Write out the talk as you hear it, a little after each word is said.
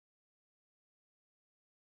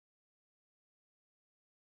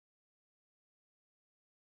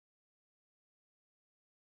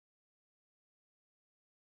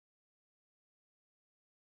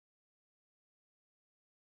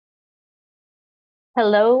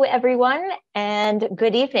Hello, everyone, and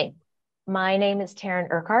good evening. My name is Taryn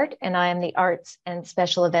Urquhart, and I am the Arts and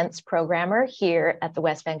Special Events Programmer here at the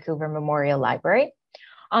West Vancouver Memorial Library.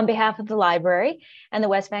 On behalf of the library and the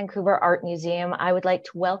West Vancouver Art Museum, I would like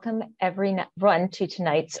to welcome everyone to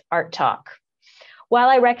tonight's Art Talk. While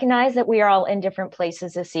I recognize that we are all in different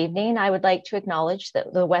places this evening, I would like to acknowledge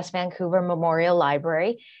that the West Vancouver Memorial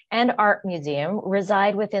Library and Art Museum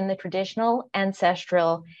reside within the traditional,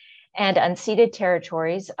 ancestral, and unceded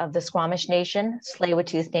territories of the Squamish Nation,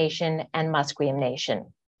 Tsleil-Waututh Nation, and Musqueam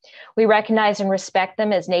Nation. We recognize and respect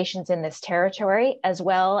them as nations in this territory, as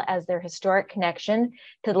well as their historic connection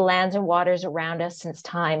to the lands and waters around us since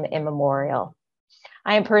time immemorial.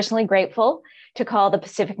 I am personally grateful to call the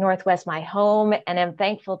Pacific Northwest my home, and am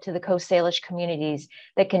thankful to the Coast Salish communities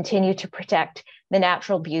that continue to protect the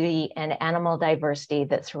natural beauty and animal diversity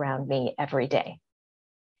that surround me every day.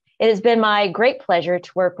 It has been my great pleasure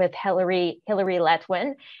to work with Hilary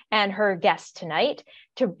Letwin and her guest tonight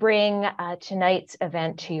to bring tonight's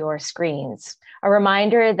event to your screens. A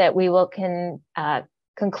reminder that we will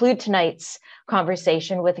conclude tonight's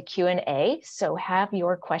conversation with a Q&A, so have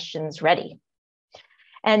your questions ready.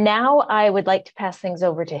 And now I would like to pass things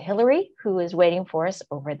over to Hilary, who is waiting for us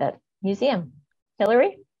over the museum.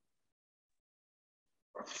 Hilary?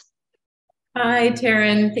 Hi,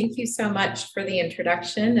 Taryn. Thank you so much for the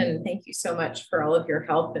introduction, and thank you so much for all of your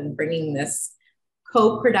help in bringing this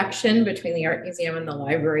co-production between the Art Museum and the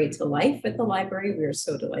library to life at the library. We are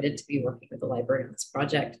so delighted to be working with the library on this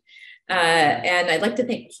project. And I'd like to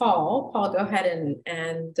thank Paul. Paul, go ahead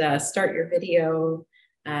and start your video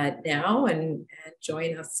now and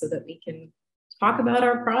join us so that we can talk about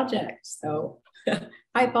our project. So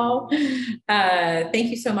hi, Paul. Thank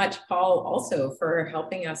you so much, Paul, also for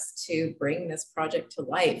helping us to bring this project to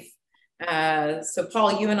life. So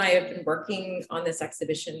Paul, you and I have been working on this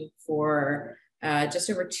exhibition for just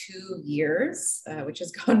over 2 years, which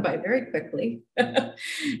has gone by very quickly.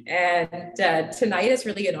 And tonight is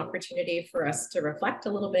really an opportunity for us to reflect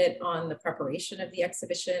a little bit on the preparation of the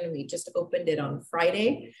exhibition. We just opened it on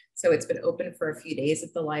Friday, so it's been open for a few days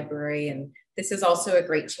at the library. And this is also a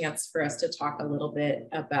great chance for us to talk a little bit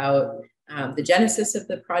about the genesis of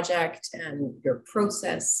the project and your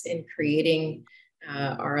process in creating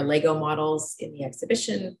our Lego models in the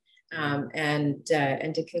exhibition. And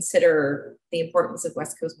to consider the importance of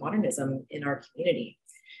West Coast modernism in our community.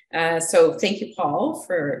 So thank you, Paul,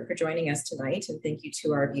 for joining us tonight, and thank you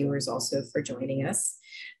to our viewers also for joining us.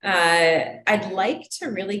 I'd like to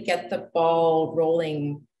really get the ball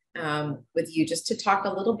rolling with you just to talk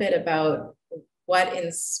a little bit about what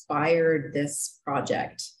inspired this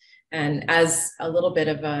project. And as a little bit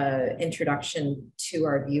of an introduction to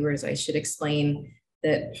our viewers, I should explain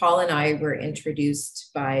that Paul and I were introduced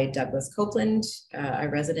by Douglas Copeland, a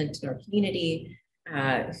resident in our community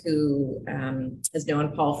who has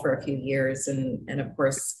known Paul for a few years and of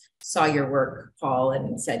course saw your work, Paul,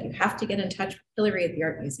 and said, you have to get in touch with Hilary at the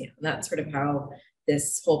Art Museum. And that's sort of how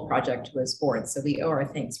this whole project was born. So we owe our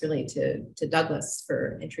thanks really to Douglas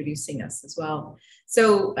for introducing us as well.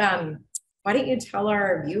 So why don't you tell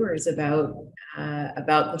our viewers about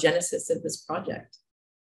the genesis of this project?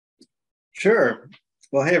 Sure.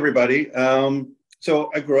 Well, hey, everybody.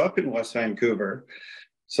 So I grew up in West Vancouver.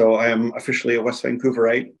 So I am officially a West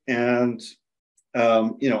Vancouverite. And,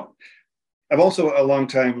 you know, I'm also a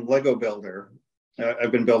longtime Lego builder.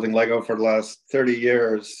 I've been building Lego for the last 30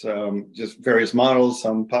 years, just various models,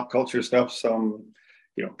 some pop culture stuff, some,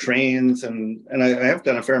 you know, trains. And I have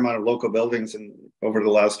done a fair amount of local buildings over the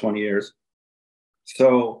last 20 years.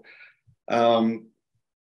 So,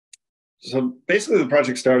 so basically the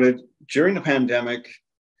project started during the pandemic.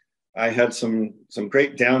 I had some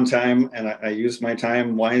great downtime, and I used my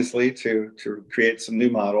time wisely to create some new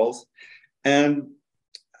models. And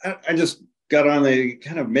I just got on the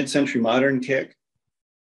kind of mid-century modern kick,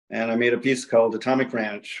 and I made a piece called Atomic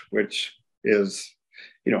Ranch, which is,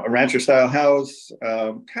 you know, a rancher-style house,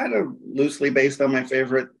 kind of loosely based on my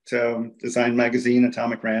favorite design magazine,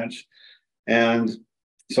 Atomic Ranch. And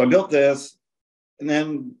so I built this. And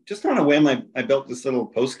then just on a whim, I built this little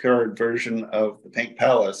postcard version of the Pink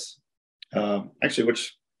Palace, actually,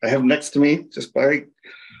 which I have next to me just by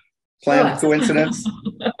planned coincidence.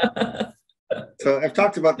 So I've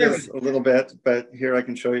talked about this a little bit, but here I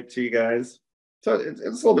can show it to you guys. So it's a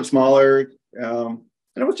little bit smaller, and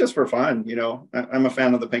it was just for fun. You know, I'm a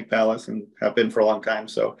fan of the Pink Palace and have been for a long time.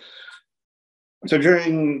 So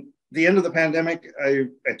during the end of the pandemic, I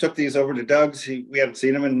took these over to Doug's. We hadn't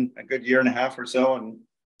seen him in a good year and a half or so, and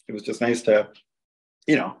it was just nice to,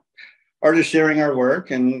 you know, artists sharing our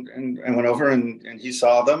work. And I went over and he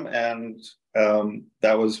saw them, and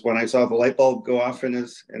that was when I saw the light bulb go off in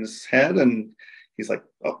his head, and he's like,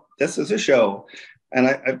 "Oh, this is a show." And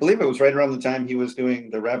I believe it was right around the time he was doing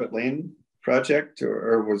the Rabbit Lane project,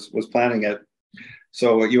 or was planning it.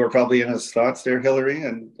 So you were probably in his thoughts there, Hilary,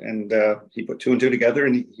 and he put two and two together,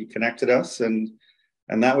 and he connected us, and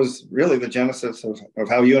that was really the genesis of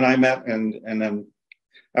how you and I met, and then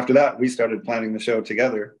after that we started planning the show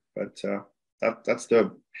together. But that's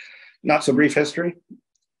the not so brief history.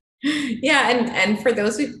 Yeah, and for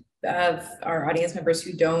those of our audience members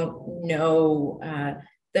who don't know,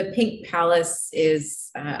 the Pink Palace is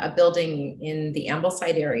a building in the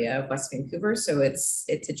Ambleside area of West Vancouver, so it's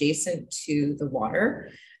adjacent to the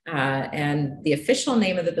water, and the official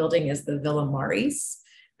name of the building is the Villa Maris,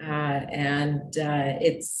 and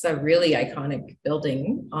it's a really iconic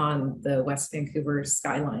building on the West Vancouver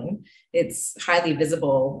skyline. It's highly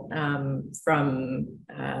visible from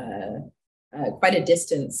quite a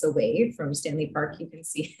distance away from Stanley Park. You can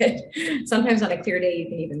see it. Sometimes on a clear day, you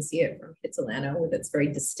can even see it from Kitsilano with its very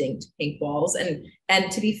distinct pink walls.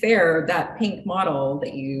 And to be fair, that pink model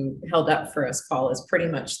that you held up for us, Paul, is pretty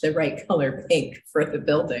much the right color pink for the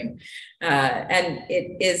building. And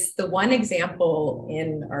it is the one example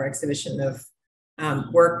in our exhibition of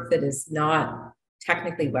work that is not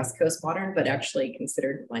technically West Coast modern, but actually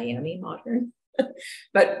considered Miami modern.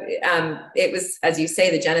 But it was, as you say,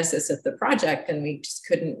 the genesis of the project, and we just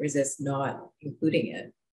couldn't resist not including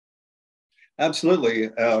it. Absolutely.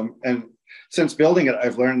 And since building it,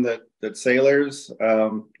 I've learned that sailors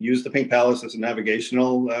use the Pink Palace as a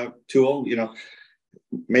navigational tool,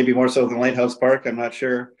 maybe more so than Lighthouse Park, I'm not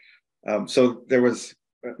sure. So there was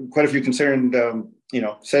quite a few concerned,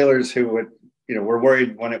 sailors who would, were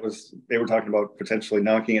worried when they were talking about potentially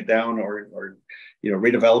knocking it down or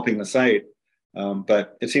redeveloping the site.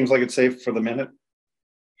 But it seems like it's safe for the minute.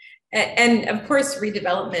 And of course,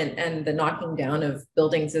 redevelopment and the knocking down of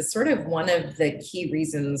buildings is sort of one of the key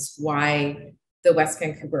reasons why the West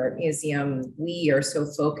Vancouver Art Museum, we are so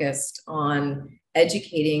focused on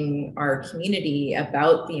educating our community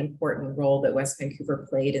about the important role that West Vancouver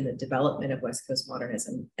played in the development of West Coast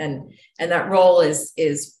modernism. And that role is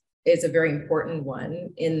a very important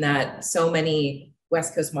one, in that so many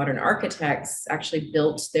West Coast modern architects actually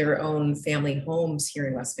built their own family homes here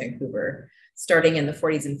in West Vancouver. Starting in the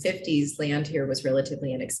 40s and 50s, land here was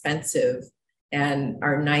relatively inexpensive, and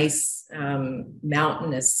our nice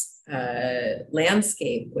mountainous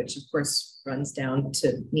landscape, which of course runs down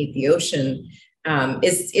to meet the ocean,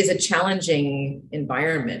 is a challenging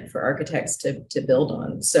environment for architects to build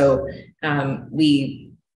on. So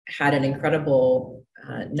we had an incredible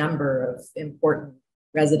number of important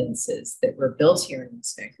residences that were built here in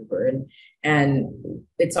West Vancouver. And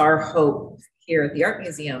it's our hope here at the Art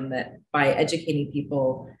Museum that by educating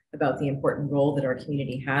people about the important role that our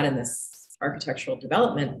community had in this architectural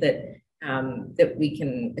development, that we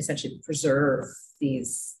can essentially preserve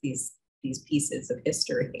these pieces of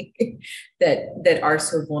history that are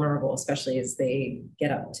so vulnerable, especially as they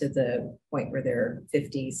get up to the point where they're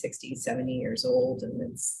 50, 60, 70 years old, and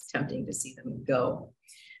it's tempting to see them go.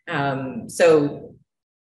 So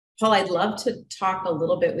Paul, I'd love to talk a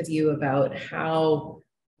little bit with you about how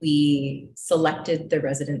we selected the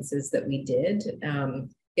residences that we did.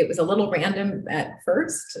 It was a little random at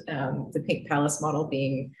first, the Pink Palace model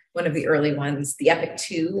being one of the early ones, the Epic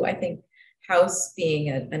 2, I think, house being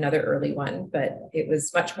another early one, but it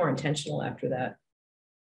was much more intentional after that.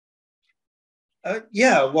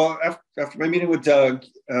 Yeah, well, after my meeting with Doug,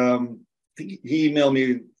 he emailed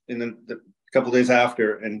me in the couple of days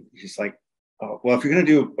after, and he's like, well, if you're going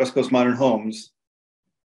to do West Coast Modern Homes,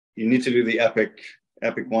 you need to do the Epic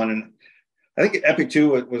 1. And I think Epic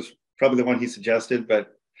 2 was probably the one he suggested,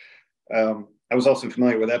 but I was also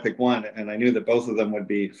familiar with Epic 1, and I knew that both of them would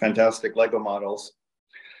be fantastic Lego models.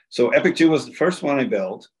 So Epic 2 was the first one I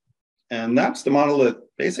built, and that's the model that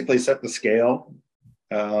basically set the scale.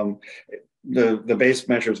 The base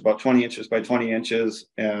measures about 20 inches by 20 inches,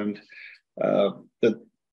 and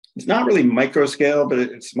it's not really micro scale, but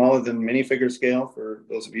it's smaller than minifigure scale for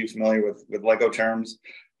those of you familiar with Lego terms.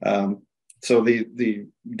 So the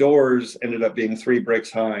doors ended up being 3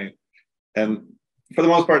 bricks high. And for the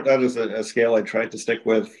most part, that is a scale I tried to stick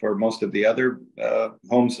with for most of the other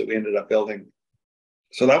homes that we ended up building.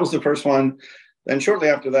 So that was the first one. Then shortly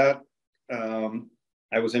after that,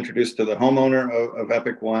 I was introduced to the homeowner of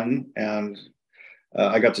Epic 1, and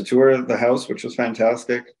I got to tour the house, which was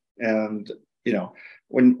fantastic. And,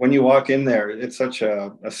 when you walk in there, it's such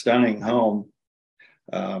a stunning home.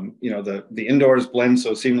 The indoors blend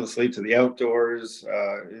so seamlessly to the outdoors.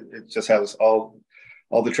 It just has all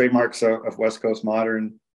the trademarks of West Coast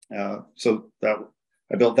Modern. So that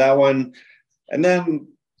I built that one. And then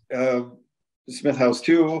Smith House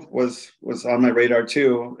 2 was on my radar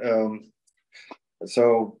too.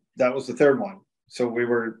 So that was the third one. So we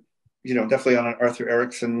were, definitely on an Arthur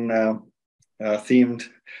Erickson themed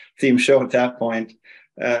show at that point.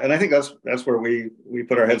 And I think that's where we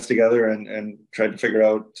put our heads together and tried to figure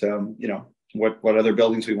out, what other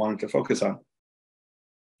buildings we wanted to focus on.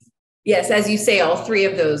 Yes, as you say, all three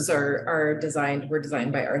of those were designed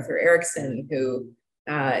by Arthur Erickson, who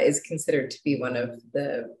is considered to be one of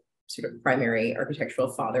the sort of primary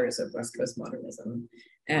architectural fathers of West Coast modernism.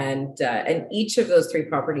 And each of those three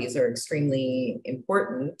properties are extremely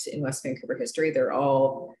important in West Vancouver history. They're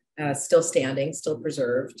all still standing, still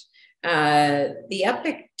preserved. The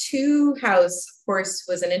Epic 2 house, of course,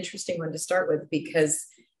 was an interesting one to start with because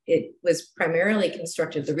it was primarily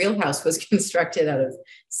constructed, the real house was constructed out of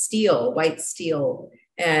steel, white steel.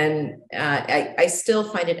 And I still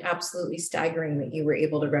find it absolutely staggering that you were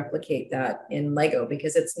able to replicate that in Lego,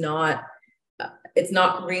 because it's not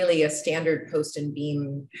really a standard post and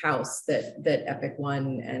beam house that Epic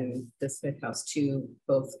 1 and the Smith House 2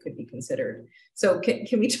 both could be considered. So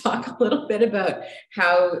can we talk a little bit about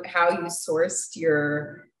how you sourced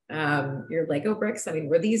your Lego bricks? I mean,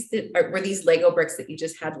 were these Lego bricks that you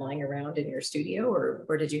just had lying around in your studio,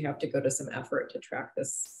 or did you have to go to some effort to track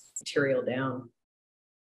this material down?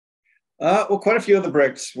 Well, quite a few of the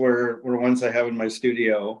bricks were ones I have in my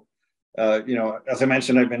studio. As I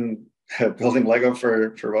mentioned, I've been building Lego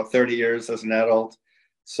for about 30 years as an adult.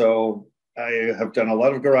 So I have done a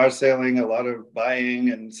lot of garage sailing, a lot of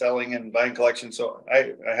buying and selling and buying collections. So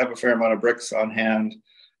I have a fair amount of bricks on hand.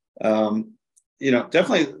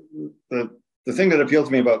 Definitely the thing that appealed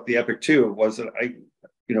to me about the Epic 2 was that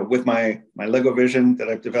with my Lego vision that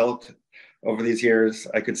I've developed over these years,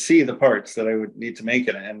 I could see the parts that I would need to make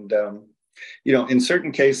it. And, in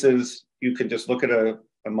certain cases, you could just look at a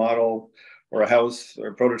model or a house or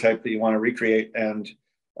a prototype that you want to recreate, and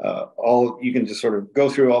you can just sort of go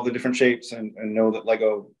through all the different shapes and know that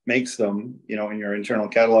Lego makes them, in your internal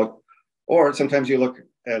catalog. Or sometimes you look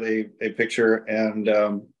at a picture and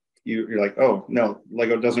you're like, oh, no,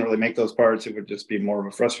 Lego doesn't really make those parts. It would just be more of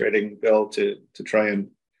a frustrating build to try and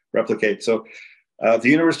replicate. So the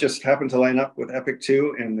universe just happened to line up with Epic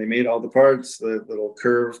 2, and they made all the parts. The little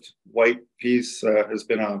curved white piece has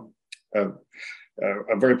been a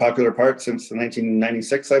very popular part since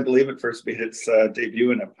 1996, I believe. It first made its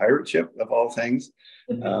debut in a pirate ship, of all things.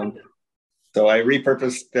 So I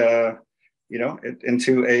repurposed, it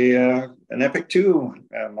into an Epic 2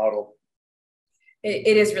 model.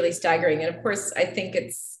 It is really staggering. And of course, I think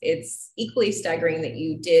it's equally staggering that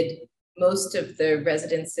you did most of the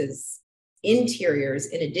residence's interiors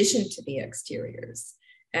in addition to the exteriors.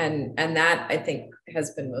 And that, I think,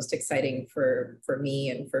 has been most exciting for me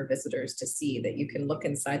and for visitors to see, that you can look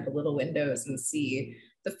inside the little windows and see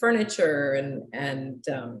the furniture and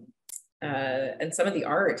some of the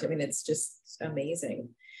art. I mean, it's just amazing.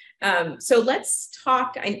 So let's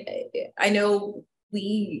talk. I know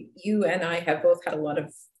you and I have both had a lot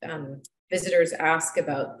of visitors ask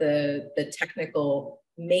about the technical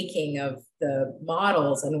making of the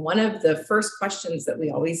models. And one of the first questions that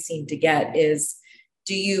we always seem to get is,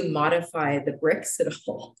 do you modify the bricks at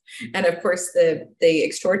all? And of course, the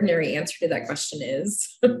extraordinary answer to that question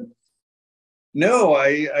is no.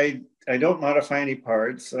 I don't modify any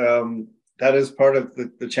parts. That is part of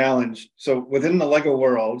the challenge. So within the Lego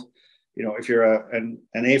world, if you're an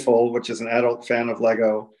AFOL, which is an adult fan of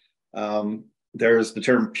Lego, there's the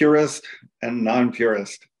term purist and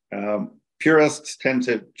non-purist. Purists tend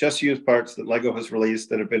to just use parts that Lego has released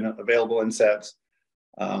that have been available in sets.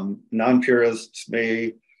 Non-purists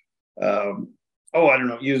may,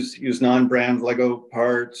 use non-brand Lego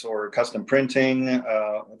parts or custom printing,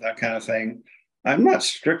 that kind of thing. I'm not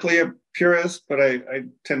strictly a purist, but I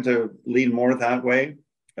tend to lean more that way.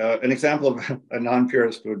 An example of a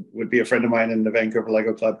non-purist would be a friend of mine in the Vancouver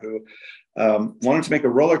Lego Club who wanted to make a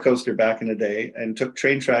roller coaster back in the day and took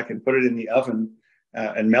train track and put it in the oven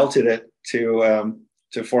and melted it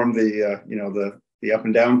to form the up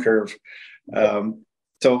and down curve.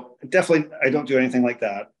 So definitely, I don't do anything like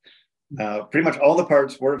that. Pretty much all the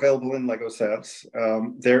parts were available in Lego sets.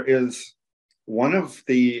 There is one of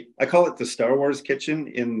I call it the Star Wars kitchen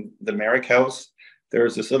in the Merrick house.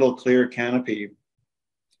 There's this little clear canopy,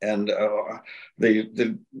 and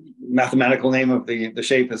the mathematical name of the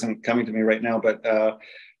shape isn't coming to me right now, but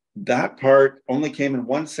that part only came in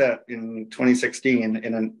one set in 2016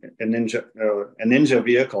 in a Ninja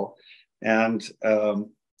vehicle. And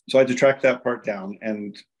so I had to track that part down,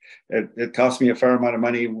 and it cost me a fair amount of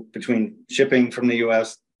money between shipping from the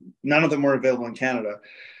US. None of them were available in Canada.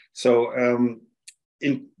 So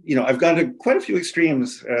I've gone to quite a few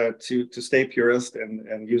extremes to stay purist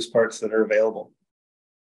and use parts that are available.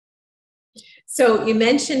 So you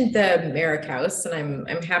mentioned the Merrick House, and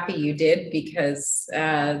I'm happy you did, because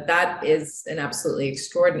that is an absolutely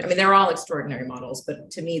extraordinary. I mean, they're all extraordinary models, but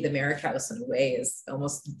to me, the Merrick House, in a way, is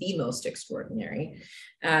almost the most extraordinary.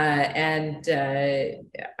 And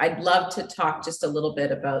I'd love to talk just a little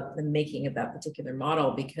bit about the making of that particular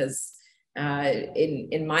model, because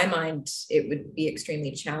in my mind, it would be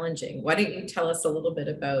extremely challenging. Why don't you tell us a little bit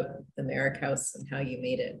about the Merrick House and how you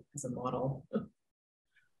made it as a model?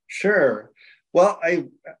 Sure. Well,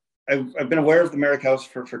 I've been aware of the Merrick House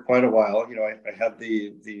for quite a while. I had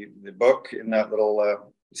the book in that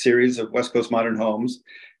little series of West Coast Modern Homes,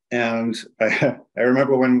 and I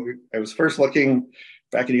remember when I was first looking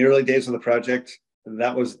back in the early days of the project.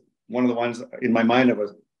 That was one of the ones in my mind that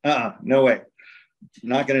was, no way,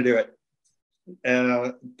 not going to do it.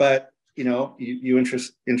 But you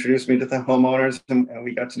introduced me to the homeowners, and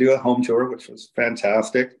we got to do a home tour, which was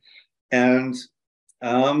fantastic. And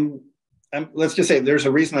let's just say there's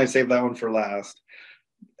a reason I saved that one for last,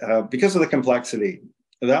 because of the complexity.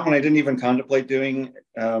 That one I didn't even contemplate doing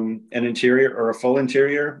an interior or a full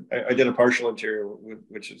interior. I did a partial interior,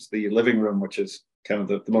 which is the living room, which is kind of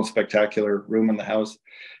the most spectacular room in the house,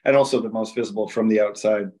 and also the most visible from the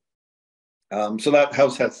outside. So that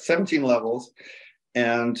house has 17 levels,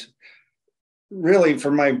 and really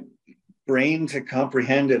for my brain to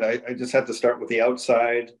comprehend it, I just had to start with the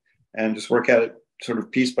outside and just work at it sort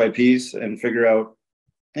of piece by piece and figure out,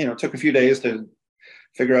 it took a few days to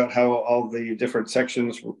figure out how all the different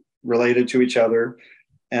sections related to each other.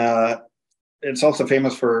 It's also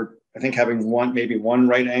famous for, I think, having maybe one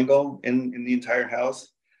right angle in the entire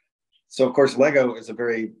house. So of course, Lego is a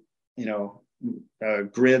very,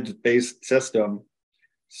 grid-based system.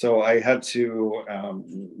 So I had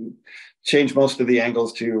to change most of the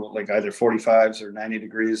angles to like either 45s or 90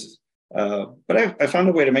 degrees. But I found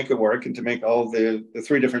a way to make it work and to make all the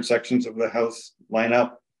three different sections of the house line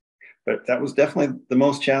up. But that was definitely the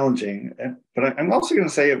most challenging. But I'm also going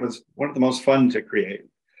to say it was one of the most fun to create.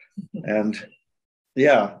 And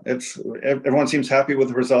yeah, everyone seems happy with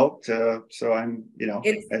the result. So I'm,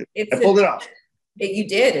 I pulled it off. You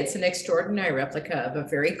did. It's an extraordinary replica of a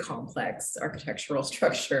very complex architectural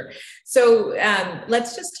structure. So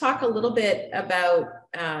let's just talk a little bit about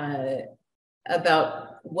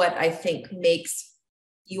what I think makes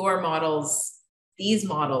your models, these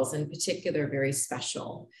models in particular, very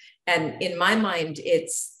special. And in my mind,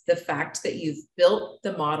 it's the fact that you've built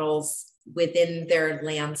the models within their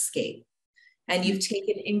landscape, and you've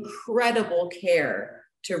taken incredible care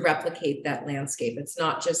to replicate that landscape. It's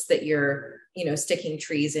not just that you're, sticking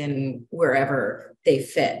trees in wherever they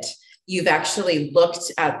fit. You've actually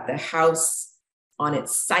looked at the house on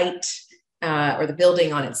its site, or the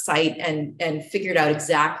building on its site, and figured out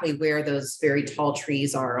exactly where those very tall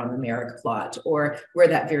trees are on the Merrick plot, or where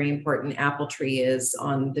that very important apple tree is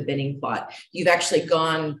on the Binning plot. You've actually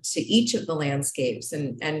gone to each of the landscapes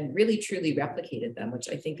and really truly replicated them, which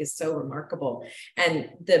I think is so remarkable. And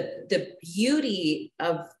the beauty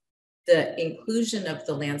of the inclusion of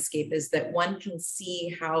the landscape is that one can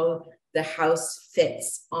see how the house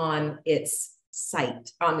fits on its site,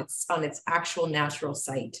 on its actual natural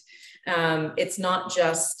site. It's not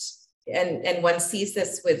just, and one sees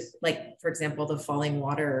this with, like, for example, the falling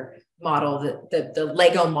water model, the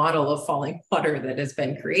Lego model of falling water that has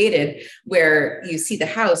been created, where you see the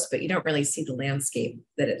house, but you don't really see the landscape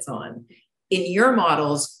that it's on. In your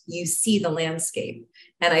models, you see the landscape.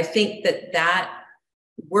 And I think that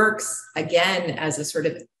works again as a sort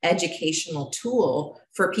of educational tool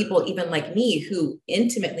for people even like me who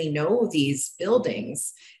intimately know these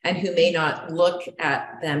buildings and who may not look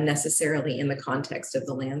at them necessarily in the context of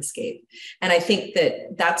the landscape. And I think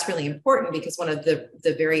that that's really important, because one of the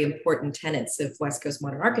very important tenets of West Coast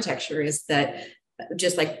modern architecture is that,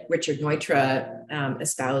 just like Richard Neutra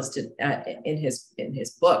espoused in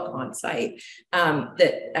his book On Site,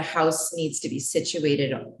 that a house needs to be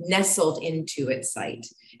situated, nestled into its site.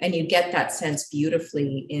 And you get that sense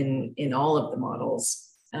beautifully in all of the models,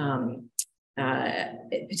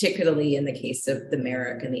 particularly in the case of the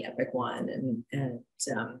Merrick and the Epic one, and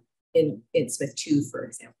in Smith 2, for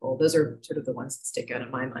example. Those are sort of the ones that stick out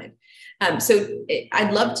in my mind. So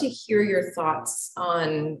I'd love to hear your thoughts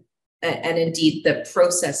on, and indeed the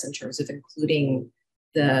process in terms of including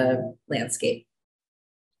the landscape.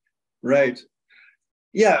 Right.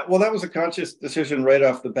 Yeah, well, that was a conscious decision right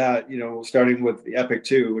off the bat, starting with the Epic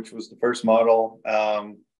 2, which was the first model.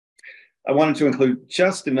 I wanted to include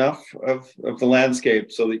just enough of the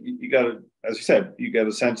landscape so that you got, as you said, you get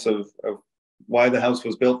a sense of why the house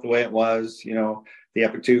was built the way it was, the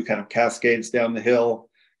Epic 2 kind of cascades down the hill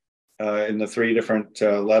in the 3 different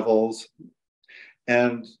levels.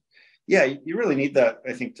 And yeah, you really need that,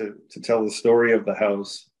 I think, to tell the story of the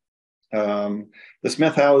house. The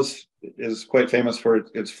Smith house is quite famous for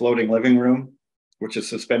its floating living room, which is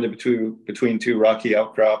suspended between 2 rocky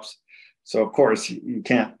outcrops. So of course you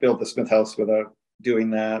can't build the Smith house without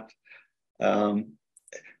doing that.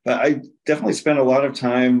 But I definitely spent a lot of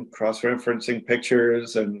time cross-referencing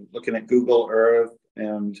pictures and looking at Google Earth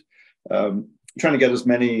and trying to get as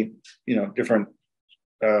many, different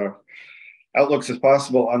outlooks as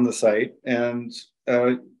possible on the site. And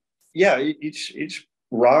yeah, each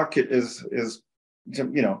rock is to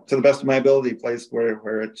the best of my ability placed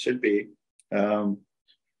where it should be. But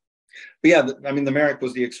yeah, I mean, the Merrick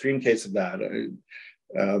was the extreme case of that.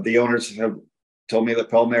 The owners have told me that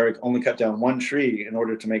Paul Merrick only cut down 1 tree in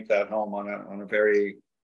order to make that home on a very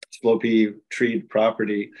slopey treed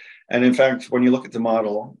property. And in fact, when you look at the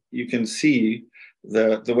model, you can see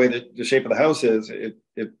the way that the shape of the house is. It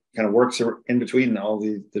kind of works in between all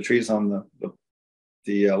the trees on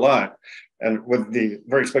the lot. And with the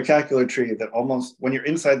very spectacular tree that almost, when you're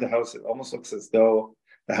inside the house, it almost looks as though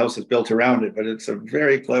the house is built around it, but it's a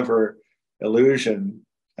very clever illusion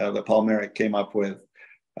that Paul Merrick came up with.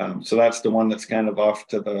 So that's the one that's kind of off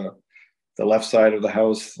to the left side of the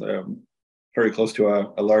house, very close to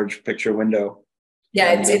a large picture window.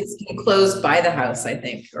 Yeah, it's enclosed by the house, I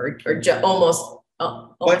think, or almost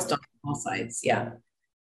on all sides. Yeah.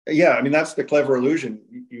 Yeah, I mean, that's the clever illusion.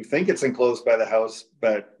 You think it's enclosed by the house,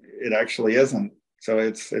 but it actually isn't. So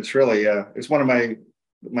it's really it's one of my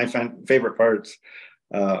favorite parts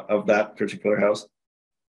of that particular house.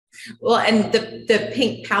 Well, and the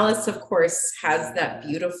Pink Palace, of course, has that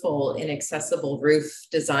beautiful inaccessible roof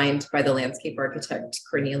designed by the landscape architect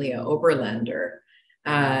Cornelia Oberlander.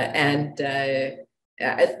 Can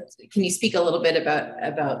you speak a little bit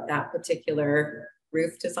about that particular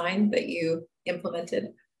roof design that you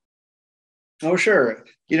implemented? Oh, sure.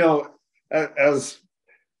 As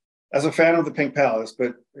a fan of the Pink Palace,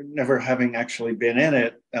 but never having actually been in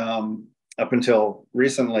it up until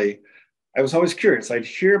recently, I was always curious. I'd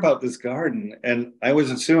hear about this garden, and I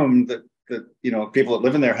always assumed that people that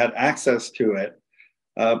live in there had access to it.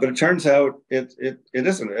 But it turns out it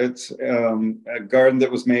isn't. It's a garden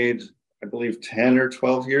that was made, I believe, 10 or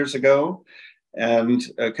 12 years ago, and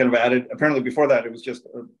kind of added. Apparently, before that, it was just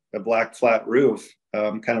a black flat roof,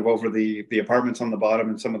 kind of over the apartments on the bottom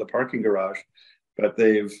and some of the parking garage. But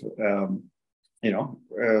they've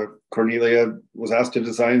Cornelia was asked to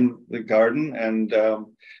design the garden, and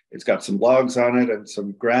it's got some logs on it and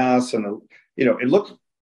some grass, and it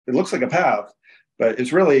looks like a path, but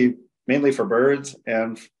it's really mainly for birds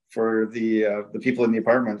and for the people in the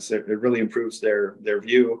apartments. It really improves their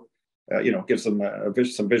view, gives them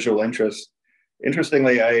some visual interest.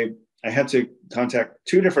 Interestingly, I had to contact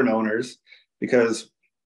 2 different owners because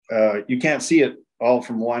you can't see it all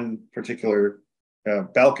from one particular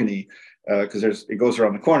balcony, because it goes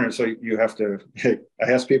around the corner. So you have to, I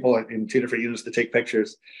asked people in 2 different units to take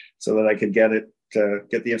pictures so that I could get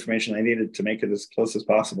the information I needed to make it as close as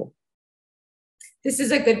possible. This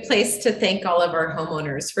is a good place to thank all of our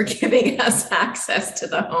homeowners for giving us access to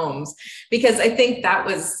the homes, because I think that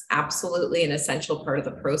was absolutely an essential part of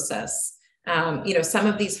the process. Some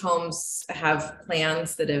of these homes have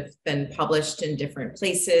plans that have been published in different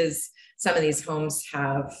places. Some of these homes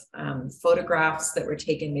have photographs that were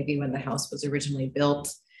taken maybe when the house was originally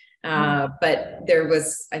built. But there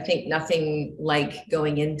was, I think, nothing like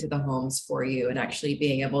going into the homes for you and actually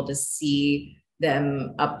being able to see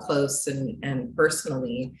them up close and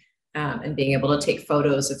personally, and being able to take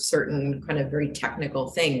photos of certain kind of very technical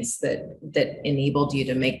things that enabled you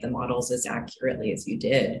to make the models as accurately as you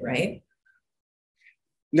did, right?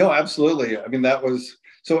 No, absolutely. I mean,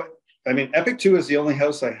 Epic 2 is the only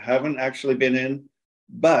house I haven't actually been in,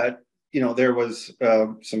 but there was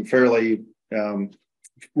some fairly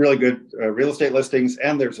really good real estate listings,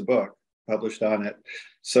 and there's a book published on it.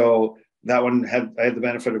 So that one I had the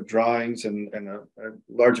benefit of drawings and a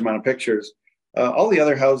large amount of pictures. All the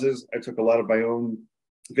other houses, I took a lot of my own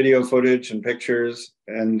video footage and pictures,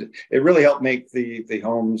 and it really helped make the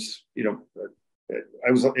homes,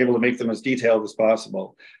 I was able to make them as detailed as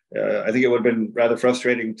possible. I think it would have been rather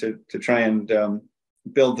frustrating to try and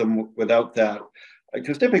build them without that.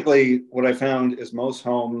 Because typically what I found is most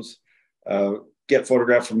homes get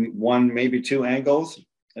photographed from 1, maybe 2 angles.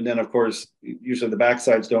 And then, of course, usually the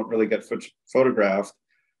backsides don't really get photographed.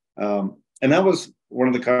 And that was one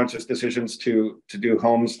of the conscious decisions to do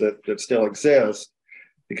homes that still exist,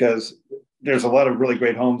 because there's a lot of really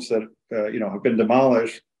great homes that have been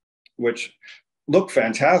demolished, which look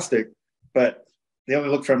fantastic, but they only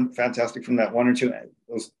look fantastic from that one or two,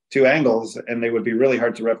 those two angles, and they would be really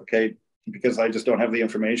hard to replicate because I just don't have the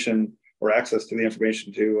information or access to the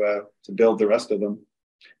information to build the rest of them,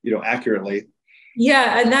 accurately.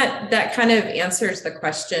 Yeah, and that kind of answers the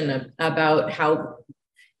question about how,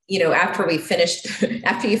 after you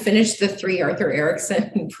finished the 3 Arthur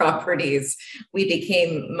Erickson properties, we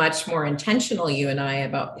became much more intentional, you and I,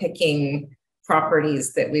 about picking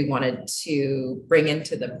properties that we wanted to bring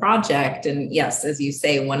into the project. And yes, as you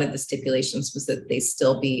say, one of the stipulations was that they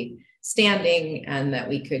still be standing and that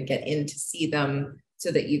we could get in to see them so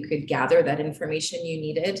that you could gather that information you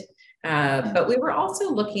needed. But we were also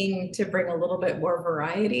looking to bring a little bit more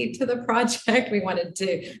variety to the project. We wanted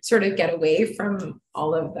to sort of get away from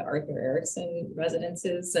all of the Arthur Erickson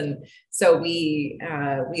residences. And so we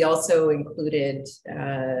also included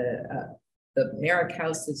the Merrick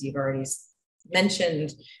House, as you've already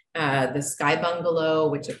mentioned, the Sky Bungalow,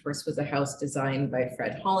 which of course was a house designed by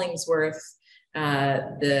Fred Hollingsworth,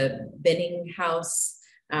 the Binning House,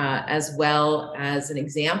 as well as an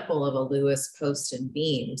example of a Lewis post and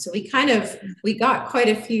beam. So we got quite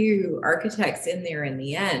a few architects in there in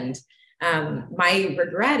the end. My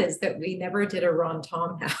regret is that we never did a Ron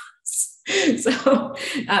Tom house. So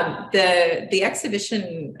the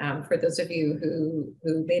exhibition, for those of you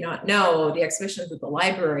who may not know, the exhibition is at the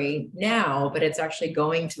library now, but it's actually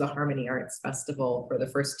going to the Harmony Arts Festival for the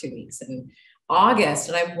first 2 weeks in August.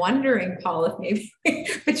 And I'm wondering, Paul, if maybe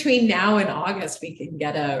between now and August, we can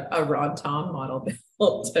get a Ron Tom model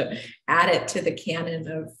built to add it to the canon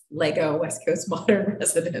of Lego West Coast Modern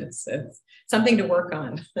Residence. It's something to work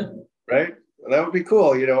on. Right. Well, that would be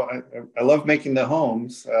cool. I love making the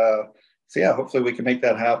homes. So yeah, hopefully we can make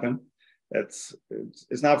that happen. It's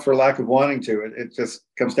not for lack of wanting to. It just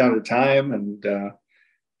comes down to time. And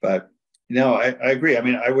but I agree. I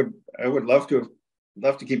mean, I would love to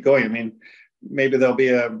keep going. I mean, maybe there'll be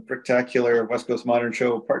a Bricktacular West Coast Modern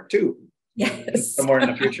Show Part 2. Yes. Somewhere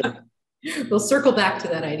in the future. We'll circle back to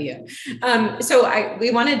that idea. So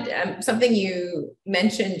we wanted something you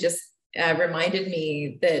mentioned just reminded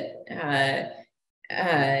me that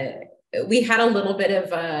we had a little bit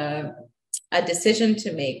of a decision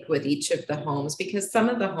to make with each of the homes, because some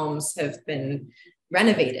of the homes have been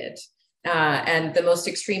renovated. And the most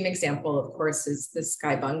extreme example, of course, is the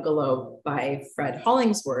Sky Bungalow by Fred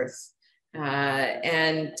Hollingsworth.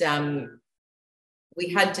 And we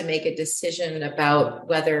had to make a decision about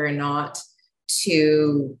whether or not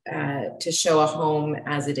to show a home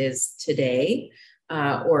as it is today,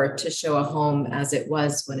 or to show a home as it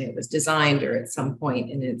was when it was designed, or at some point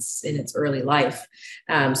in its early life.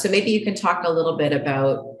 So maybe you can talk a little bit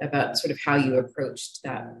about sort of how you approached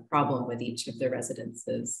that problem with each of the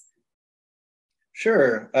residences.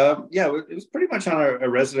 Sure. Yeah, it was pretty much on a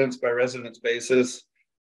residence by residence basis.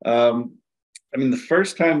 I mean, the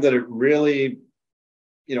first time that it really,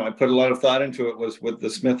 I put a lot of thought into it was with the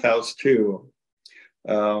Smith House too.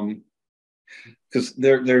 Because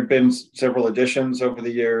there had been several additions over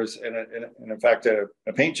the years, and in fact, a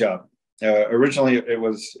paint job. Originally, it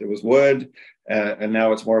was wood, and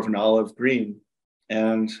now it's more of an olive green.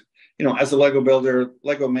 And as a Lego builder,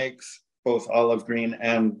 Lego makes both olive green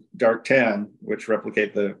and dark tan, which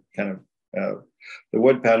replicate the kind of the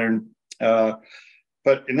wood pattern.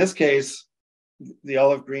 But in this case, the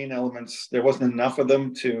olive green elements, there wasn't enough of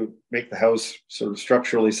them to make the house sort of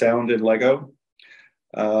structurally sound in Lego.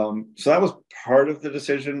 So that was part of the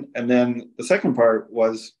decision. And then the second part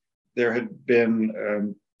was there had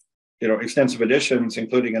been, extensive additions,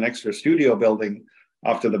 including an extra studio building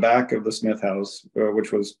off to the back of the Smith House,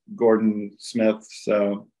 which was Gordon Smith's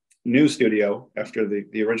new studio after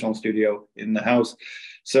the original studio in the house.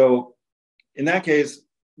 So in that case,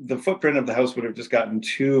 the footprint of the house would have just gotten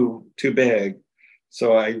too big.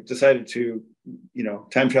 So I decided to,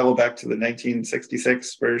 time travel back to the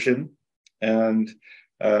 1966 version. And,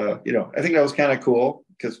 I think that was kind of cool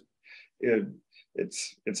because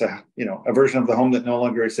it's a version of the home that no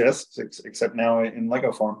longer exists, except now in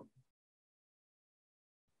Lego form.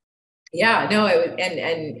 Yeah, no,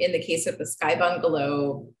 and in the case of the Sky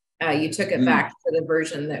Bungalow, you took it back to the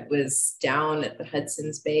version that was down at the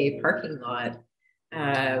Hudson's Bay parking lot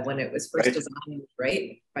when it was first designed,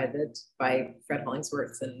 right, by Fred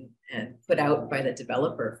Hollingsworth and put out by the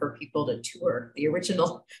developer for people to tour the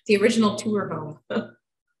original tour home.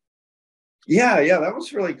 Yeah, that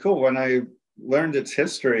was really cool when I learned its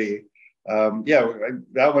history.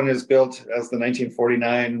 That one is built as the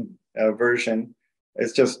 1949 version.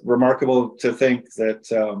 It's just remarkable to think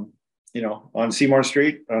that on Seymour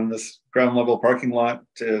Street, on this ground level parking lot,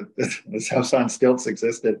 this house on stilts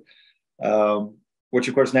existed. which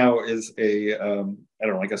of course now is a, I don't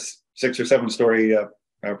know, like a 6 or 7 story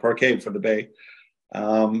parkade for the bay.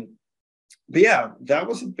 But yeah, that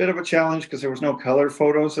was a bit of a challenge because there was no color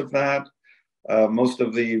photos of that. Most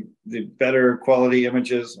of the better quality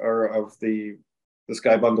images are of the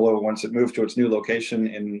Sky Bungalow once it moved to its new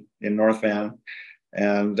location in North Van.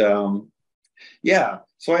 And yeah,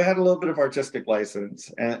 so I had a little bit of artistic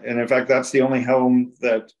license. And in fact, that's the only home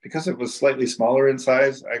that, because it was slightly smaller in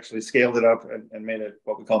size, I actually scaled it up and made it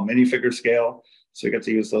what we call minifigure scale. So you get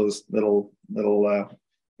to use those little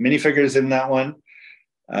minifigures in that one.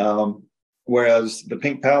 Whereas the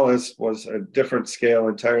Pink Palace was a different scale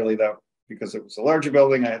entirely, that because it was a larger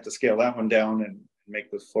building, I had to scale that one down and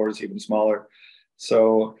make the floors even smaller.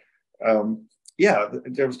 So yeah,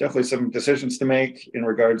 there was definitely some decisions to make in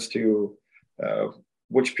regards to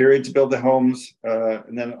which period to build the homes,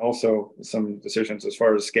 and then also some decisions as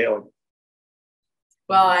far as scaling.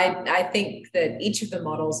 Well, I think that each of the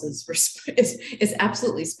models is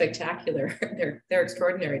absolutely spectacular. They're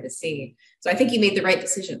extraordinary to see. So I think you made the right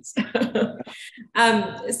decisions.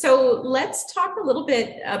 So let's talk a little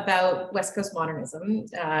bit about West Coast modernism.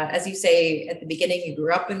 As you say at the beginning, you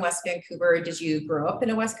grew up in West Vancouver. Did you grow up in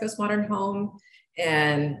a West Coast modern home?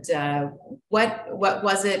 And what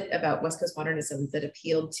was it about West Coast modernism that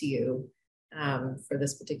appealed to you for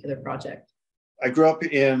this particular project? I grew up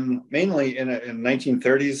mainly in a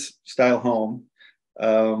 1930s style home.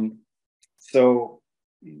 So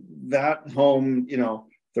that home, you know,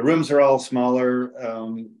 the rooms are all smaller.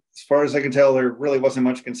 As far as I can tell, there really wasn't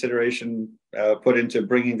much consideration put into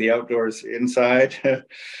bringing the outdoors inside.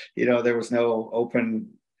 You know, there was no open,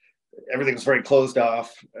 everything was very closed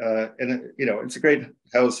off. And, you know, it's a great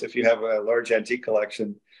house if you have a large antique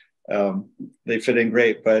collection. They fit in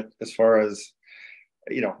great. But as far as,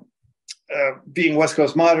 you know, being West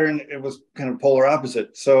Coast modern, it was kind of polar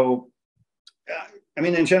opposite. So, I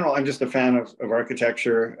mean, in general, I'm just a fan of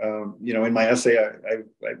architecture. You know, in my essay,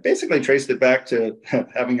 I basically traced it back to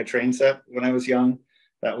having a train set when I was young.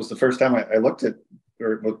 That was the first time I looked at,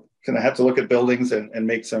 or kind of had to look at buildings and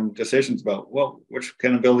make some decisions about, well, which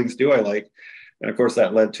kind of buildings do I like? And of course,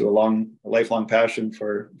 that led to a lifelong passion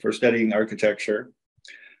for studying architecture.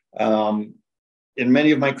 In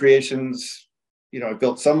many of my creations, you know, I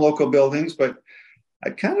built some local buildings, but I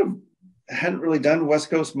kind of hadn't really done West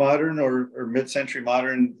Coast modern or mid-century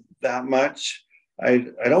modern that much.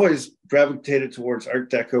 I'd always gravitated towards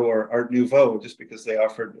Art Deco or Art Nouveau just because they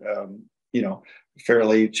offered, you know,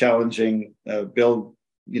 fairly challenging build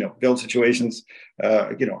situations.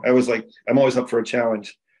 You know, I was like, I'm always up for a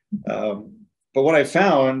challenge. But what I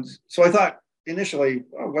found, so I thought initially,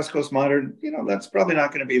 oh, West Coast modern, you know, that's probably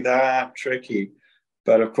not going to be that tricky.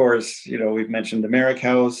 But of course, you know, we've mentioned the Merrick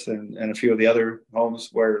House and a few of the other homes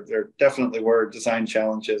where there definitely were design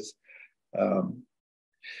challenges.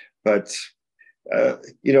 But,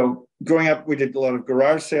 you know, growing up, we did a lot of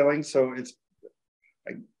garage sailing. So it's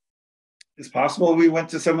possible we went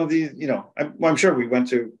to some of these, you know, I'm sure we went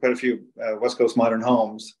to quite a few West Coast modern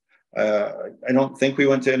homes. I don't think we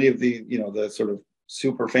went to any of the, you know, the sort of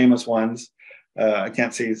super famous ones. I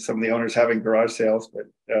can't see some of the owners having garage sales, but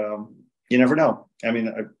you never know. I mean,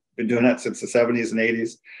 I've been doing that since the 70s and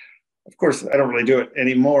 80s. Of course, I don't really do it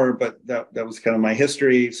anymore, but that was kind of my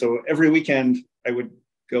history. So every weekend I would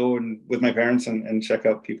go with my parents and check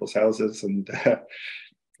out people's houses and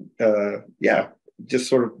yeah, just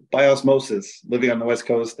sort of by osmosis, living on the West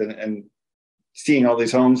Coast and seeing all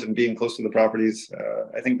these homes and being close to the properties.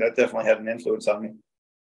 I think that definitely had an influence on me.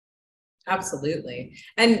 Absolutely.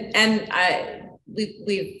 And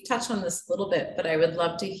we've touched on this a little bit, but I would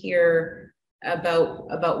love to hear about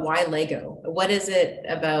why Lego. What is it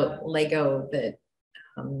about Lego that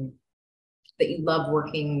that you love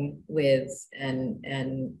working with,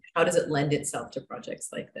 and how does it lend itself to projects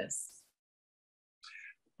like this?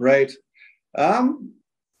 Right.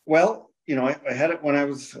 Well, you know, I had it when I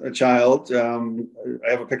was a child.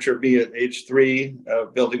 I have a picture of me at age 3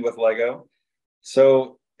 building with Lego.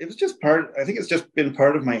 So it was just I think it's just been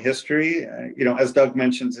part of my history. You know, as Doug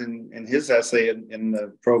mentions in his essay in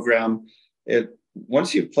the program,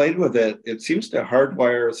 once you've played with it, it seems to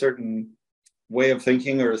hardwire a certain way of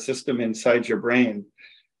thinking or a system inside your brain.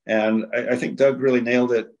 And I think Doug really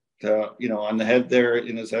nailed it, you know, on the head there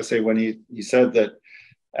in his essay when he said that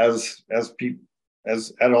as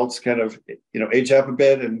adults kind of, you know, age up a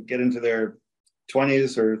bit and get into their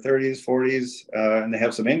 20s or 30s, 40s, and they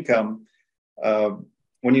have some income,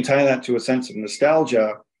 when you tie that to a sense of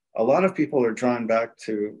nostalgia, a lot of people are drawn back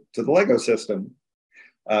to the Lego system,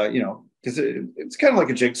 you know, because it's kind of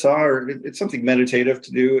like a jigsaw, or it's something meditative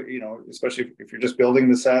to do, you know, especially if you're just building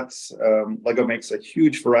the sets. Lego makes a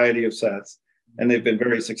huge variety of sets. And they've been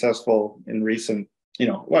very successful in recent,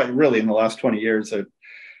 well, really in the last 20 years at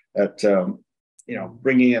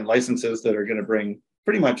bringing in licenses that are going to bring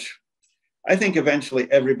pretty much, I think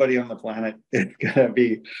eventually everybody on the planet is going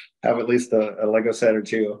to have at least a Lego set or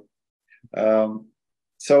two. To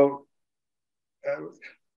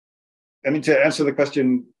answer the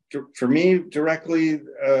question for me directly,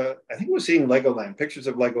 I think it was seeing Legoland, pictures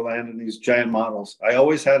of Legoland and these giant models. I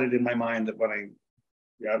always had it in my mind that when I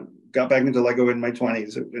got back into Lego in my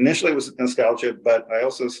 20s, initially it was nostalgia, but I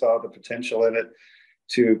also saw the potential in it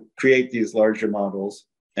to create these larger models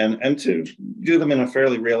and to do them in a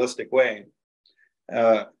fairly realistic way.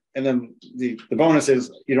 And then the bonus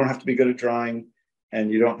is you don't have to be good at drawing,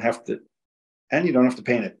 and you don't have to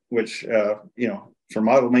paint it, which for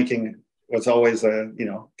model making was always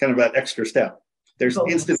kind of that extra step. There's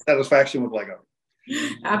instant satisfaction with Lego.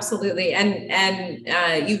 Absolutely.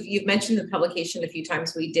 And you've mentioned the publication a few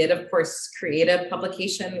times. We did, of course, create a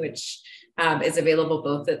publication, which is available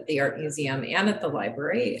both at the Art Museum and at the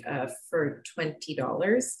library for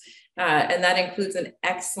 $20. And that includes an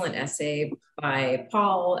excellent essay by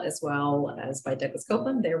Paul, as well as by Douglas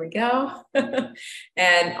Copeland. There we go.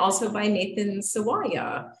 And also by Nathan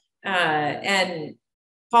Sawaya. And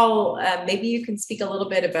Paul, maybe you can speak a little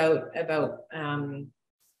bit about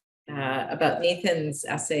Nathan's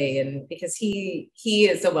essay, and because he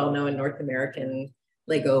is a well-known North American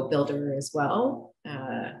Lego builder as well. Do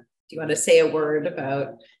you want to say a word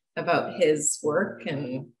about his work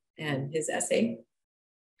and his essay?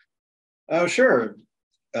 Sure.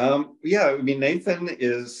 Nathan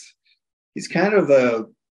he's kind of I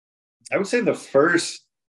would say the first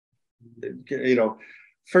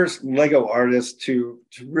Lego artist to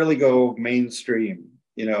really go mainstream.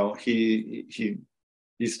 He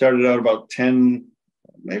started out about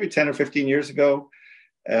maybe 10 or 15 years ago.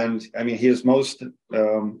 And he is most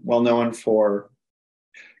well known for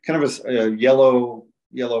kind of a yellow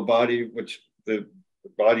body, which the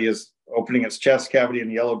body is opening its chest cavity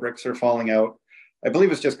and yellow bricks are falling out. I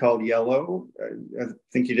believe it's just called Yellow. I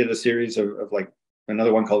think he did a series of like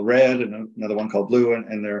another one called Red and another one called Blue,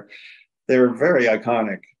 and they're very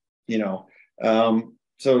iconic,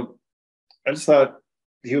 So I just thought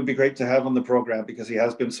he would be great to have on the program because he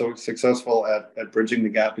has been so successful at bridging the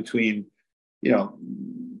gap between,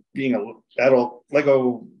 being an adult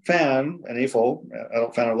Lego fan, an full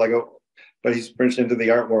adult fan of Lego, but he's bridged into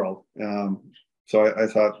the art world. So I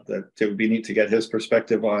thought that it would be neat to get his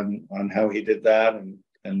perspective on how he did that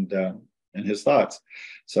and his thoughts.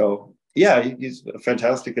 So yeah, he's a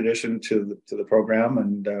fantastic addition to the program,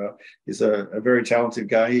 and he's a very talented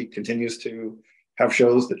guy. He continues to have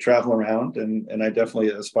shows that travel around, and I definitely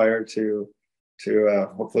aspire to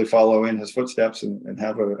hopefully follow in his footsteps and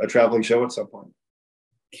have a traveling show at some point.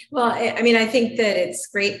 Well, I think that it's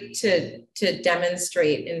great to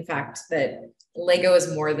demonstrate, in fact, that Lego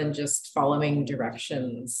is more than just following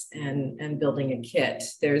directions and building a kit.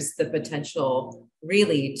 There's the potential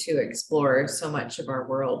really to explore so much of our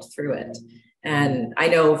world through it. And I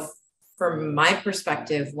know from my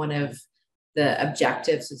perspective, one of the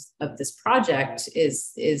objectives of this project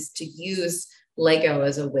is to use Lego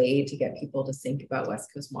as a way to get people to think about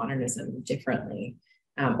West Coast modernism differently,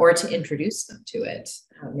 or to introduce them to it.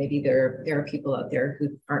 Maybe there are people out there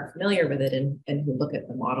who aren't familiar with it and who look at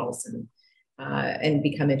the models and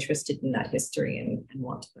become interested in that history and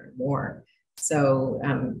want to learn more. So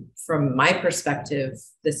from my perspective,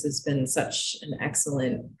 this has been such an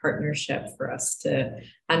excellent partnership for us to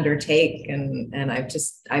undertake. And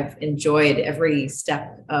I've enjoyed every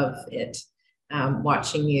step of it,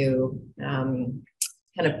 watching you kind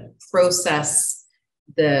of process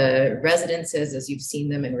the residences as you've seen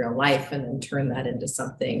them in real life and then turn that into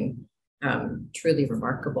something truly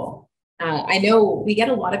remarkable. I know we get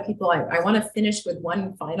a lot of people. I want to finish with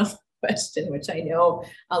one final question, which I know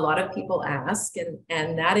a lot of people ask,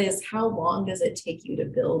 and that is, how long does it take you to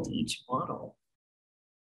build each model?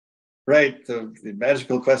 Right, the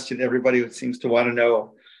magical question everybody seems to want to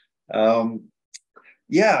know.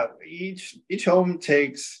 Each home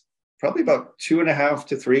takes probably about 2.5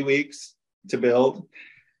 to 3 weeks to build.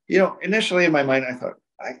 Initially in my mind, I thought,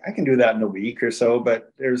 I can do that in a week or so,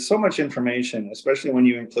 but there's so much information, especially when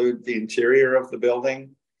you include the interior of the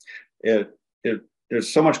building.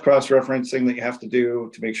 There's so much cross-referencing that you have to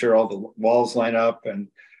do to make sure all the walls line up, and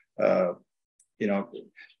the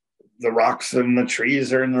rocks and the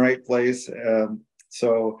trees are in the right place.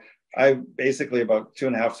 So I basically about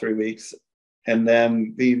 2.5, 3 weeks. And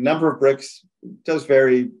then the number of bricks does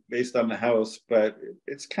vary based on the house, but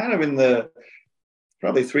it's kind of in the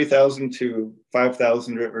probably 3,000 to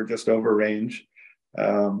 5,000 or just over range.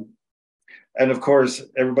 And of course,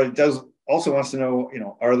 everybody does also wants to know,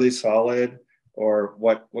 are they solid, or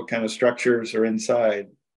what kind of structures are inside?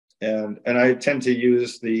 And I tend to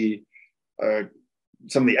use the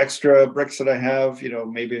some of the extra bricks that I have,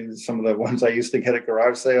 maybe some of the ones I used to get at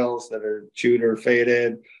garage sales that are chewed or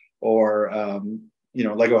faded, or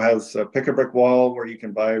Lego has a pick a brick wall where you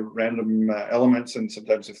can buy random elements, and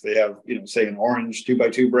sometimes if they have, say an orange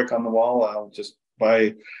 2x2 brick on the wall, I'll just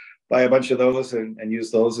buy a bunch of those and use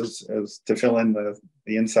those as to fill in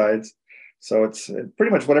the insides. So it's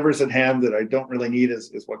pretty much whatever's at hand that I don't really need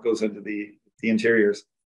is what goes into the interiors.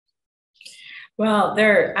 Well,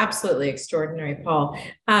 they're absolutely extraordinary, Paul.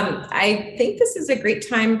 I think this is a great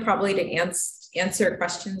time probably to answer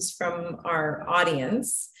questions from our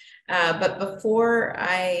audience. But before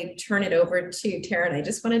I turn it over to Taryn, I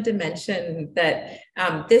just wanted to mention that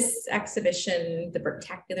this exhibition, the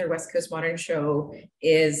Bricktacular West Coast Modern Show,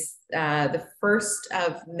 is the first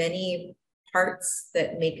of many parts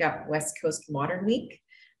that make up West Coast Modern Week.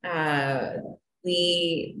 The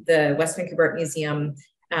West Vancouver Art Museum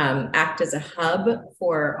act as a hub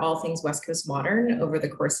for all things West Coast Modern over the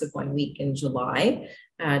course of 1 week in July,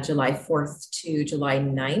 July 4th to July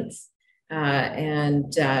 9th.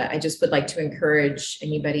 I just would like to encourage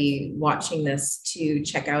anybody watching this to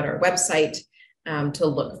check out our website to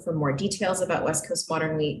look for more details about West Coast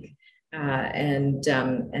Modern Week and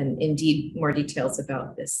indeed more details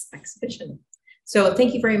about this exhibition. So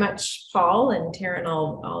thank you very much, Paul, and Taryn,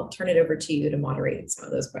 I'll turn it over to you to moderate some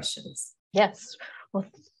of those questions. Yes.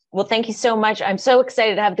 Well, thank you so much. I'm so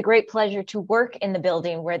excited to have the great pleasure to work in the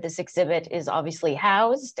building where this exhibit is obviously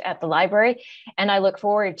housed at the library. And I look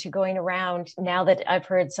forward to going around now that I've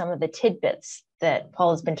heard some of the tidbits that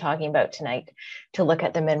Paul has been talking about tonight to look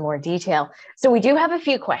at them in more detail. So we do have a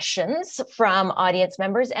few questions from audience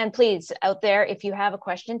members. And please, out there, if you have a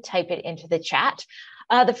question, type it into the chat.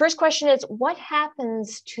 The first question is, what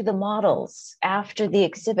happens to the models after the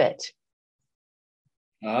exhibit?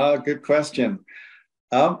 Good question.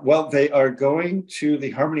 Well, they are going to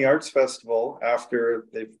the Harmony Arts Festival after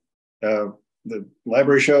the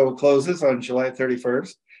library show closes on July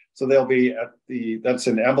 31st. So they'll be at that's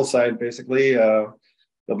in Ambleside, basically.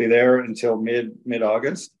 They'll be there until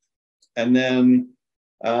mid-August. And then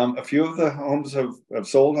a few of the homes have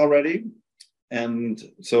sold already. And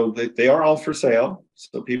so they are all for sale.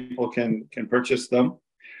 So people can purchase them.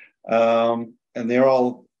 And they are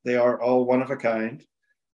all one of a kind.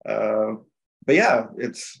 But yeah,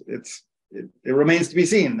 it remains to be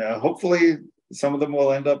seen. Hopefully, some of them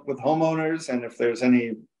will end up with homeowners, and if there's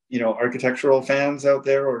any architectural fans out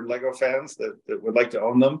there or Lego fans that would like to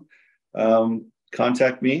own them,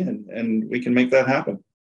 contact me, and we can make that happen.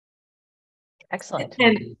 Excellent.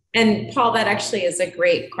 And Paul, that actually is a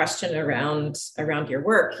great question around your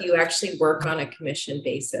work. You actually work on a commission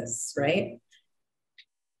basis, right?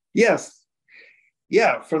 Yes.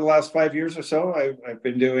 Yeah, for the last 5 years or so, I've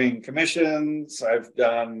been doing commissions. I've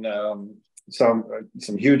done some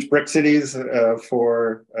huge brick cities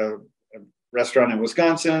for a restaurant in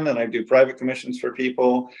Wisconsin, and I do private commissions for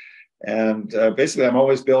people. And basically, I'm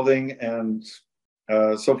always building, and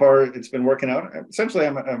so far it's been working out. Essentially,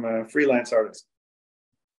 I'm a freelance artist.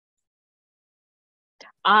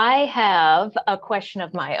 I have a question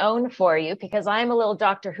of my own for you because I'm a little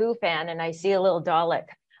Doctor Who fan, and I see a little Dalek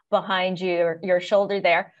behind you, your shoulder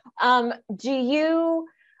there. Do you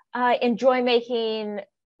enjoy making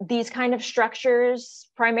these kind of structures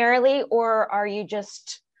primarily, or are you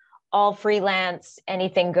just all freelance,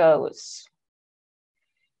 anything goes?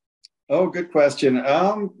 Oh, good question.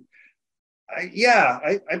 I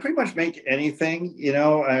pretty much make anything.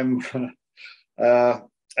 I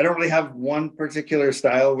don't really have one particular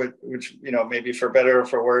style, which maybe for better or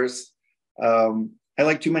for worse. I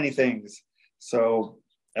like too many things. So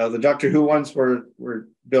the Doctor Who ones were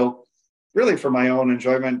built really for my own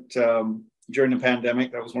enjoyment during the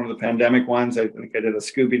pandemic. That was one of the pandemic ones. I think I did a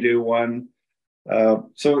Scooby-Doo one.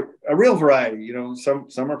 So a real variety,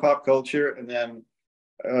 some are pop culture. And then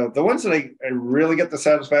the ones that I really get the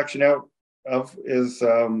satisfaction out of is,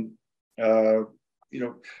 coming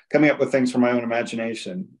up with things from my own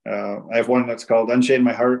imagination. I have one that's called Unchain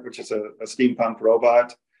My Heart, which is a steampunk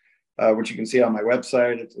robot, which you can see on my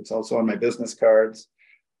website. It's also on my business cards.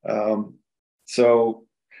 So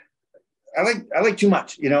I like too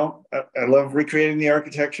much, I love recreating the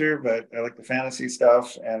architecture, but I like the fantasy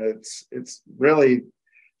stuff. And it's really,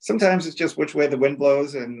 sometimes it's just which way the wind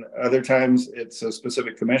blows, and other times it's a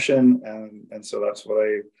specific commission. And so that's what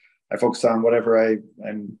I focus on, whatever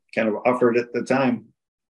I'm kind of offered at the time.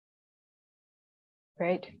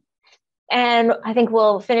 Great. And I think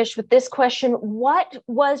we'll finish with this question. What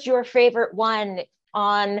was your favorite one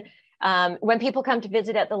on When people come to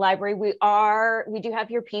visit at the library, we do have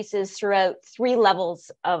your pieces throughout 3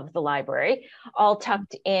 levels of the library, all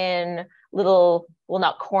tucked in little, well,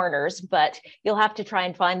 not corners, but you'll have to try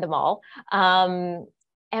and find them all. And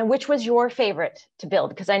which was your favorite to build?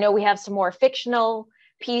 Because I know we have some more fictional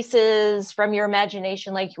pieces from your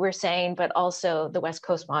imagination, like you were saying, but also the West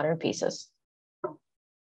Coast modern pieces.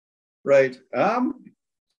 Right.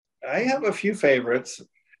 I have a few favorites.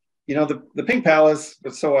 You know, the Pink Palace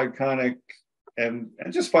was so iconic and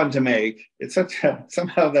just fun to make. It's such a,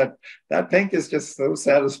 somehow that pink is just so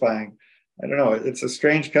satisfying. I don't know. It's a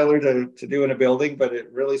strange color to do in a building, but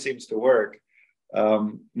it really seems to work.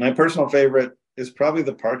 My personal favorite is probably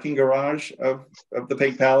the parking garage of the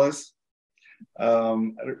Pink Palace.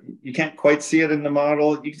 You can't quite see it in the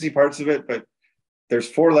model. You can see parts of it, but there's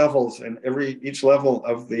 4 levels, and each level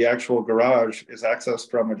of the actual garage is accessed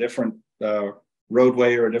from a different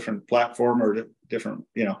roadway or a different platform or different,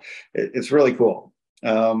 you know, it's really cool.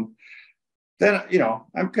 Then, you know,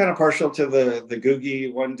 I'm kind of partial to the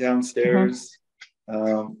Googie one downstairs,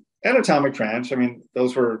 and Atomic Tranche. I mean,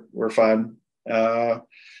 those were fun.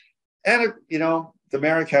 And, you know, the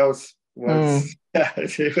Merrick House was,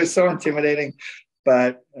 it was so intimidating,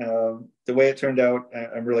 but the way it turned out,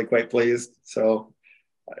 I'm really quite pleased. So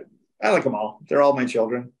I like them all. They're all my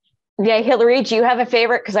children. Yeah, Hilary, do you have a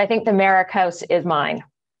favorite? Because I think the Merrick House is mine.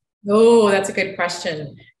 Oh, that's a good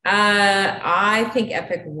question. I think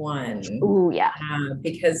Epic won. Oh, yeah.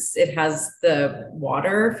 Because it has the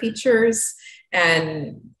water features.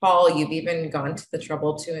 And Paul, you've even gone to the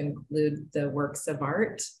trouble to include the works of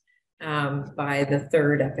art by the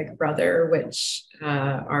 3rd Epic brother, which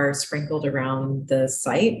are sprinkled around the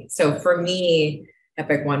site. So for me,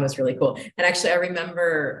 Epic one was really cool. And actually, I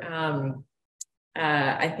remember,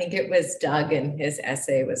 I think it was Doug in his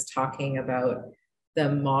essay was talking about the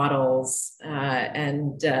models,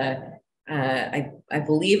 and I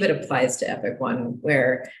believe it applies to Epic one,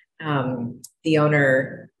 where the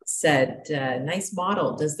owner said, "Nice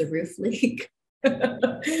model. Does the roof leak?"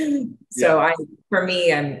 So for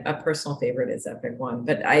me, a personal favorite is Epic one,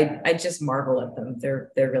 but I just marvel at them. They're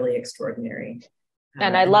really extraordinary.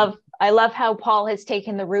 And I love how Paul has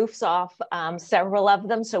taken the roofs off, several of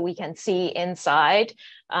them, so we can see inside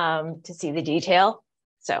to see the detail.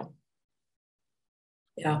 So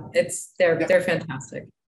yeah, they're fantastic,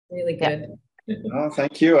 really good. Oh,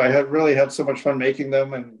 thank you. I have really had so much fun making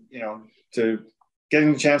them, and you know, to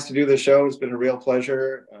getting the chance to do this show has been a real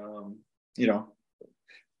pleasure. You know,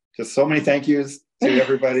 just so many thank yous to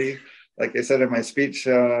everybody. Like I said in my speech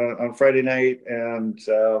on Friday night, and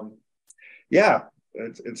yeah.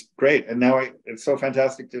 It's great. And now it's so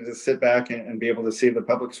fantastic to just sit back and be able to see the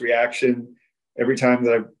public's reaction every time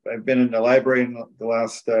that I've been in the library in the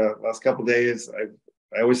last couple of days.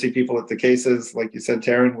 I always see people at the cases, like you said,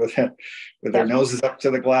 Taryn, with their noses up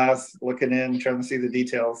to the glass, looking in, trying to see the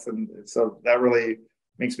details. And so that really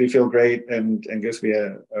makes me feel great and gives me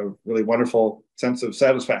a really wonderful sense of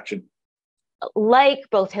satisfaction. Like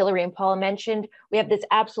both Hilary and Paul mentioned, we have this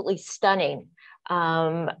absolutely stunning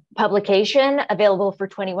publication available for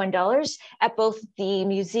 $21 at both the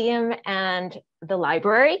museum and the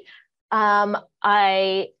library.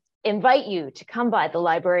 I invite you to come by the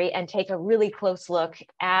library and take a really close look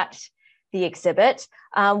at the exhibit.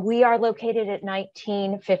 We are located at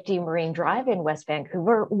 1950 Marine Drive in West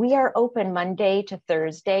Vancouver. We are open Monday to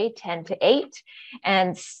Thursday, 10 to 8,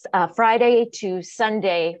 and Friday to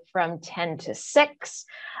Sunday from 10 to 6.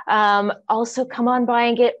 Also come on by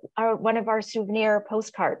and get one of our souvenir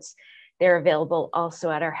postcards. They're available also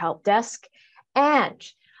at our help desk. And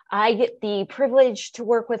I get the privilege to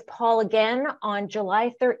work with Paul again on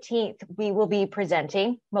July 13th. We will be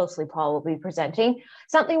presenting, mostly Paul will be presenting,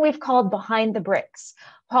 something we've called Behind the Bricks,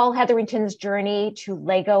 Paul Hetherington's journey to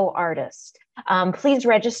Lego artist. Please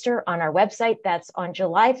register on our website. That's on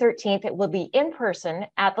July 13th. It will be in person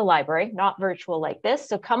at the library, not virtual like this.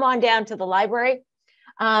 So come on down to the library,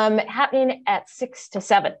 happening at 6 to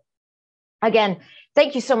 7. Again,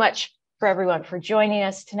 thank you so much for everyone for joining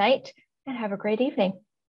us tonight, and have a great evening.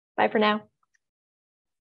 Bye for now.